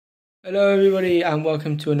Hello everybody and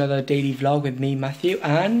welcome to another daily vlog with me, Matthew,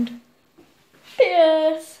 and...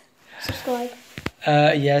 Yes. Subscribe.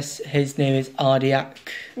 Yes, his name is Ardiak.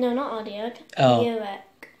 No, not Ardiak. Oh.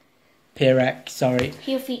 Pirek, sorry.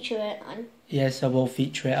 He'll feature it on. Yes, I will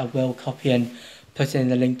feature it. I will copy and put in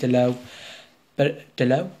the link below.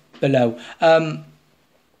 Below.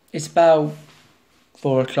 It's about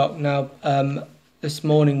 4 o'clock now. This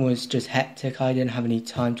morning was just hectic. I didn't have any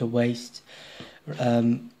time to waste.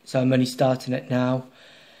 So I'm only starting it now.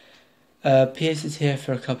 Piers is here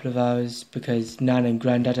for a couple of hours because Nan and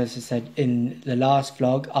Grandad, as I said in the last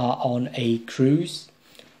vlog, are on a cruise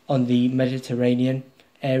on the Mediterranean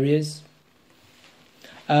areas.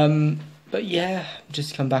 But yeah,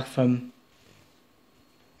 just come back from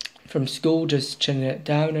school, just chilling it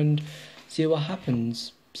down and see what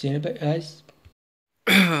happens. See you in a bit, guys.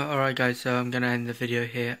 Alright guys, so I'm going to end the video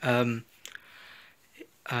here.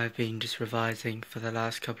 I've been just revising for the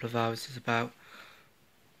last couple of hours. It's about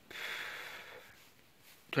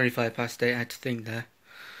 25 past 8, I had to think there.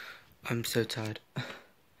 I'm so tired.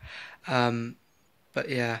 But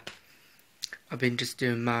yeah, I've been just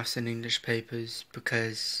doing maths and English papers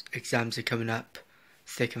because exams are coming up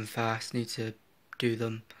thick and fast. Need to do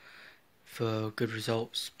them for good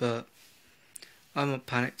results, but I'm not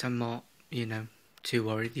panicked. I'm not, too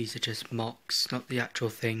worried. These are just mocks, not the actual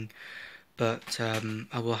thing. But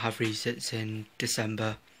I will have resits in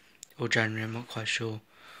December or January, I'm not quite sure.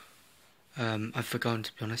 I've forgotten,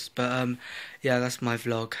 to be honest. But yeah, that's my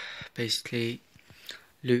vlog. Basically,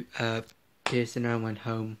 Piers and I went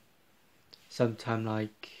home sometime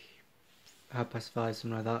like 5:30,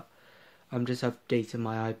 something like that. I'm just updating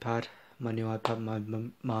my iPad, my new iPad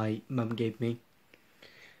my mum gave me,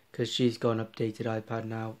 because she's got an updated iPad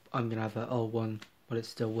now. I'm gonna have an old one, but it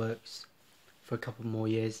still works for a couple more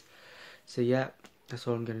years. So yeah, that's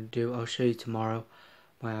all I'm going to do. I'll show you tomorrow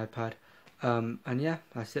my iPad. And yeah,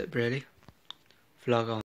 that's it really. Vlog on.